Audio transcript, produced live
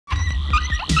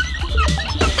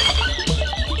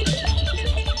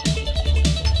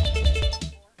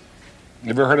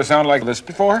You ever heard a sound like this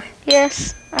before?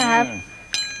 Yes, I have.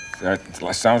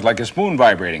 That sounds like a spoon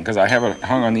vibrating, because I have it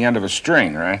hung on the end of a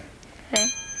string, right? Okay.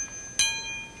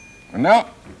 And now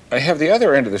I have the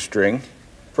other end of the string.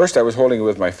 First I was holding it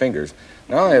with my fingers.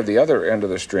 Now I have the other end of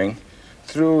the string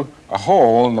through a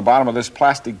hole in the bottom of this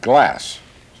plastic glass.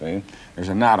 See? There's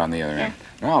a knot on the other end.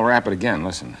 Now I'll wrap it again.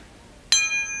 Listen.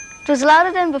 It was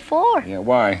louder than before. Yeah,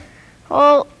 why?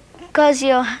 Oh, because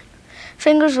your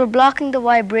fingers were blocking the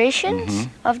vibrations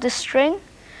of the string,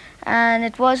 and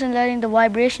it wasn't letting the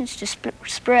vibrations to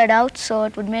spread out, so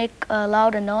it would make a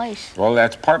louder noise. Well,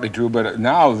 that's partly true, but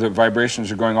now the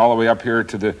vibrations are going all the way up here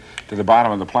to the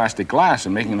bottom of the plastic glass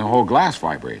and making the whole glass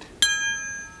vibrate.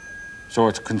 So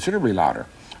it's considerably louder.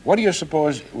 What do you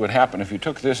suppose would happen if you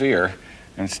took this ear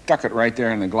and stuck it right there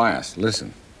in the glass?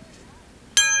 Listen.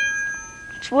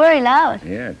 It's very loud.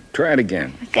 Yeah, try it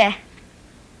again. Okay.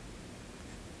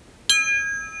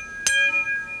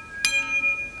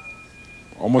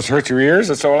 Almost hurt your ears,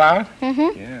 it's so loud?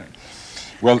 Yeah.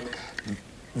 Well,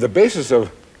 the basis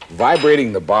of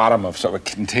vibrating the bottom of a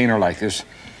container like this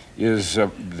is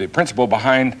the principle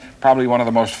behind probably one of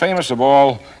the most famous of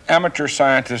all amateur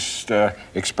scientist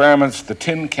experiments, the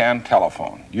tin can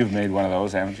telephone. You've made one of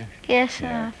those, haven't you? Yes,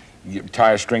 Yeah. You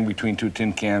tie a string between two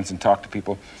tin cans and talk to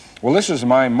people. Well, this is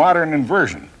my modern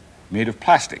inversion, made of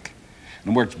plastic.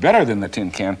 And works better than the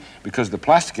tin can because the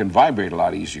plastic can vibrate a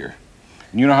lot easier.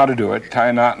 And you know how to do it. Tie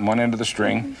a knot in one end of the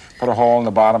string, put a hole in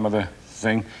the bottom of the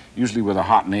thing, usually with a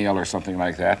hot nail or something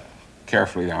like that.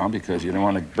 Carefully now, because you don't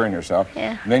want to burn yourself.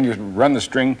 Yeah. And then you run the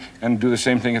string and do the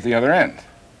same thing at the other end.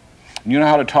 And you know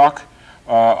how to talk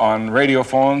on radio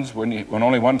phones when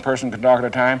only one person can talk at a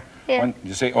time? Yeah.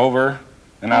 You say over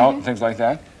and out and things like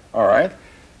that? All right.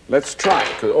 Let's try it.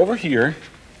 Because over here,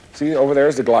 see, over there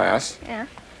is the glass. Yeah.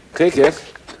 Take it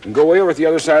and go way over to the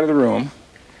other side of the room.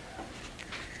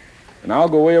 And I'll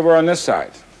go way over on this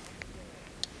side.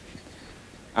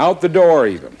 Out the door,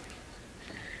 even.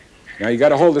 Now, you got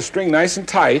to hold the string nice and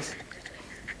tight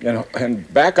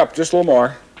and back up just a little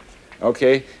more,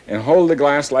 okay? And hold the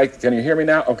glass like, can you hear me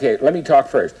now? Okay, let me talk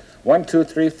first. 1, 2,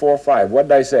 3, 4, 5. What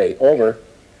did I say? Over.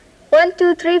 1,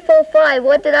 2, 3, 4, 5.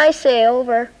 What did I say?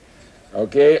 Over.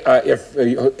 Okay, if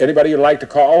anybody you'd like to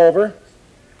call over?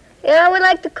 Yeah, I would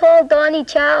like to call Donnie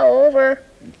Chow. Over.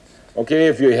 Okay,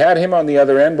 if you had him on the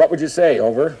other end, what would you say?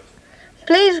 Over.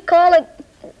 Please call it.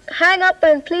 Hang up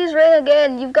and please ring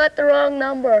again. You've got the wrong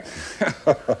number.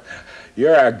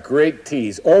 You're a great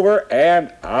tease. Over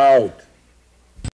and out.